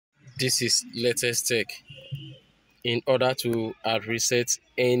This is latest tech. In order to reset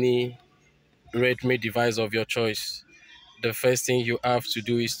any Redmi device of your choice, the first thing you have to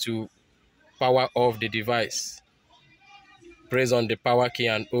do is to power off the device. Press on the power key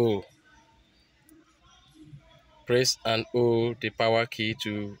and hold. Press and hold the power key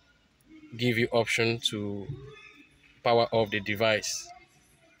to give you option to power off the device.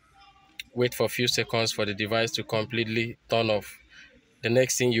 Wait for a few seconds for the device to completely turn off. The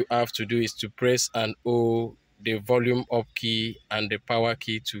next thing you have to do is to press and hold the volume up key and the power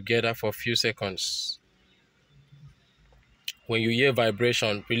key together for a few seconds. When you hear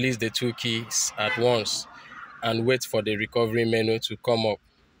vibration, release the two keys at once and wait for the recovery menu to come up.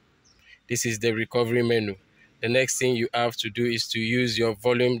 This is the recovery menu. The next thing you have to do is to use your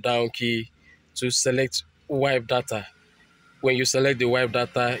volume down key to select wipe data. When you select the wipe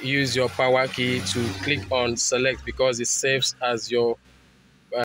data, use your power key to click on select because it serves as your